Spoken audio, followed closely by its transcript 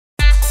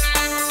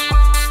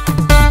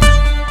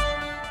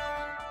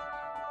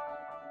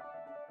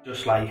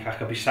Just like I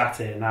could be sat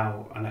here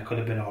now and I could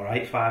have been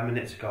alright 5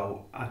 minutes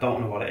ago. I don't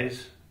know what it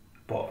is,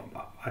 but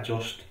I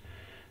just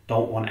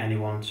don't want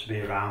anyone to be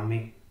around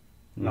me,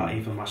 not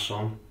even my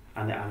son.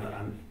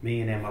 And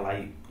me and him are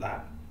like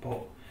that.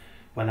 But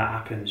when that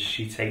happens,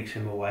 she takes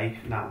him away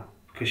now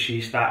because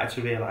she started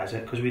to realise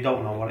it, because we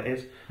don't know what it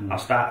is. I'll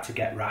start to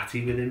get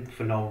ratty with him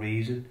for no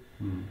reason.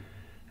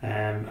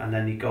 And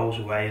then he goes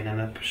away, and then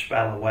a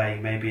spell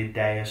away, maybe a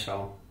day or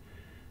so,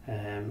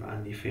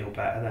 and you feel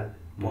better then.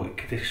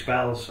 But the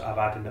spells I've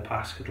had in the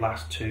past could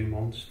last 2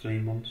 months, 3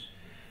 months.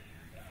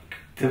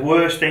 The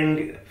worst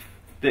thing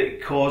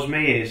that caused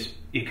me is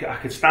I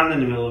could stand in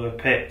the middle of a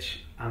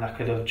pitch and I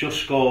could have just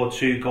scored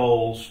 2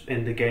 goals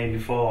in the game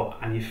before,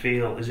 and you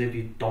feel as if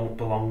you don't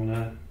belong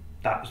there.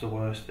 That was the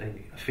worst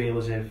thing. I feel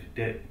as if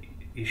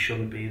you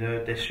shouldn't be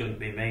there. This shouldn't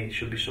be me. It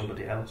should be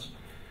somebody else.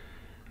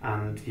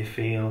 And you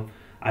feel,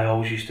 I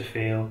always used to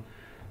feel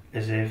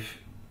as if,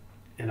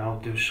 you know,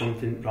 there was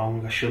something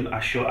wrong. I shouldn't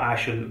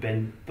have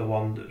been the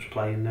one that was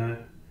playing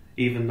there,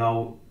 even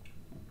though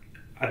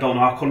I don't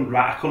know. I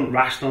couldn't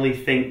rationally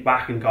think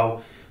back and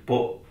go,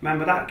 but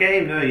remember that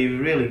game there? You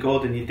were really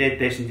good, and you did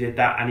this and you did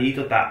that, and he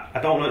did that. I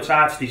don't know. It's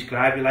hard to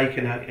describe. You're like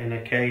in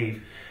a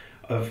cave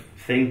of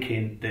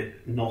thinking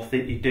that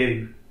nothing you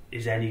do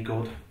is any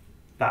good.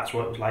 That's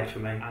what it was like for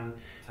me. And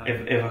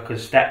if I could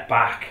step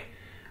back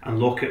and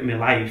look at my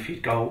life,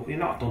 you'd go, you've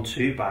not done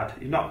too bad,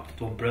 you've not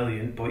done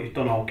brilliant, but you've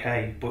done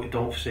okay. But you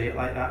don't see it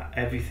like that.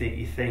 Everything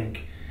you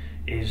think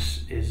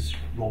is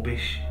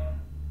rubbish,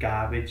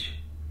 garbage.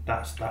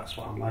 That's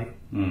what I'm like.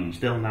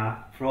 Still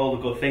now. For all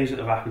the good things that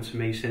have happened to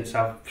me since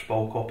I've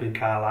spoke up in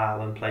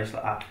Carlisle and places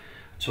like that,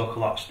 I took a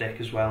lot of stick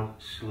as well.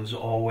 So there's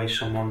always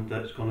someone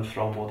that's going to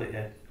throw mud at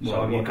you.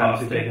 So you've got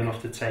to be big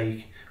enough to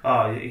take.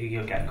 Oh,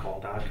 you'll get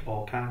called out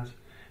all kinds.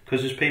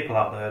 Because there's people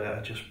out there that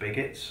are just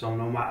bigots. So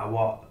no matter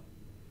what,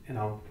 you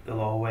know,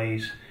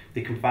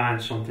 they can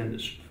find something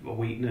that's a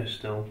weakness,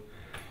 they'll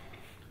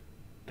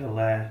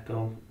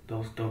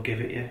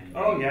give it you.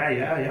 Oh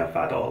yeah, I've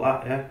had all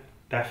that, yeah,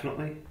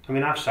 definitely. I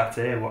mean, I've sat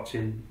here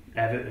watching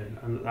Everton,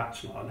 and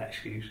that's not an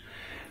excuse,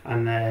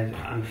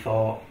 and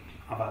thought,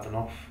 I've had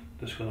enough,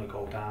 just going to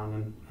go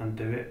down and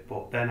do it.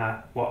 But then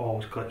what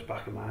always clicks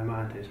back in my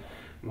mind is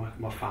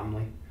my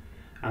family,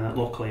 and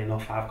luckily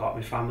enough I've got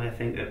my family. I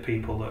think that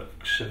people that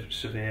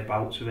severe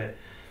bouts of it,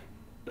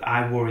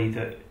 I worry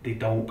that they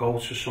don't go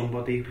to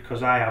somebody,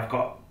 because I have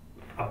got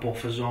a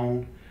buffer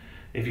zone.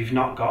 If you've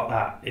not got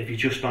that, if you're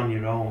just on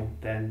your own,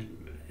 then,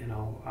 you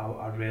know,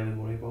 I really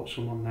worry about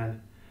someone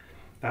then.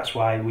 That's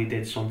why we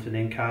did something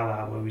in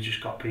Carlisle where we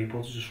just got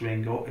people to just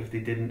ring up if they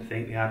didn't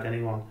think they had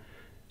anyone,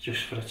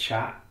 just for a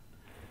chat.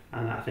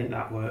 And I think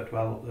that worked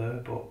well up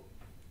there. But,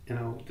 you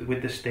know,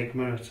 with the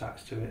stigma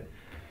attached to it,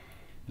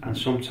 and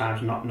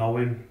sometimes not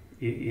knowing,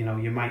 you know,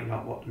 you might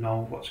not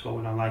know what's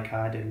going on like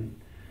I didn't,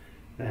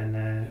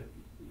 then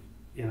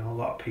you know, a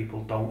lot of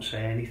people don't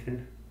say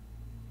anything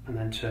and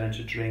then turn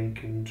to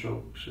drink and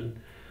drugs, and,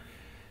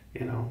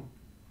 you know,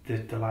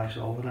 the life's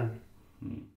over then.